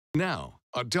Now,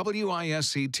 a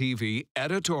WISC TV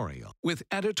editorial with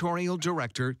Editorial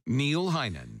Director Neil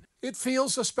Heinen. It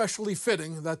feels especially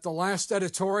fitting that the last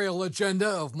editorial agenda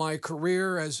of my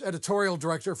career as Editorial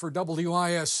Director for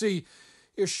WISC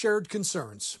is shared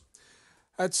concerns.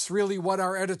 That's really what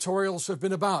our editorials have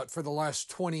been about for the last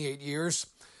 28 years,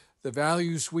 the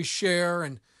values we share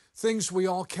and things we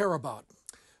all care about.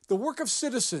 The work of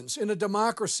citizens in a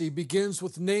democracy begins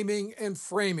with naming and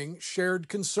framing shared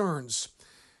concerns.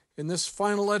 In this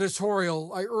final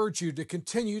editorial, I urge you to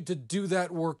continue to do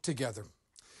that work together.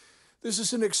 This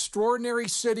is an extraordinary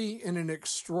city in an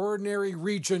extraordinary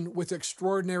region with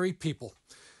extraordinary people.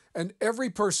 And every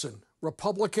person,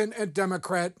 Republican and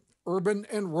Democrat, urban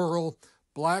and rural,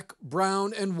 black,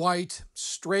 brown and white,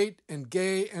 straight and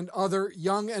gay and other,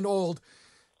 young and old,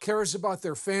 cares about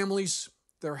their families,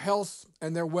 their health,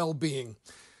 and their well-being.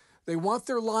 They want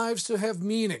their lives to have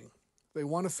meaning. They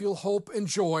want to feel hope and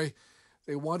joy.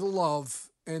 They want to love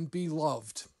and be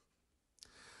loved.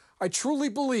 I truly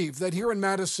believe that here in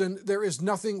Madison, there is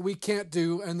nothing we can't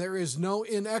do and there is no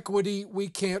inequity we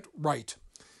can't right.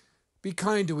 Be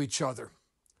kind to each other.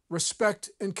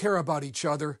 Respect and care about each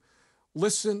other.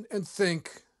 Listen and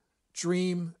think.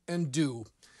 Dream and do.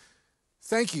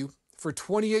 Thank you for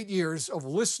 28 years of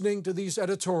listening to these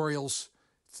editorials,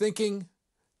 thinking,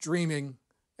 dreaming,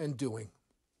 and doing.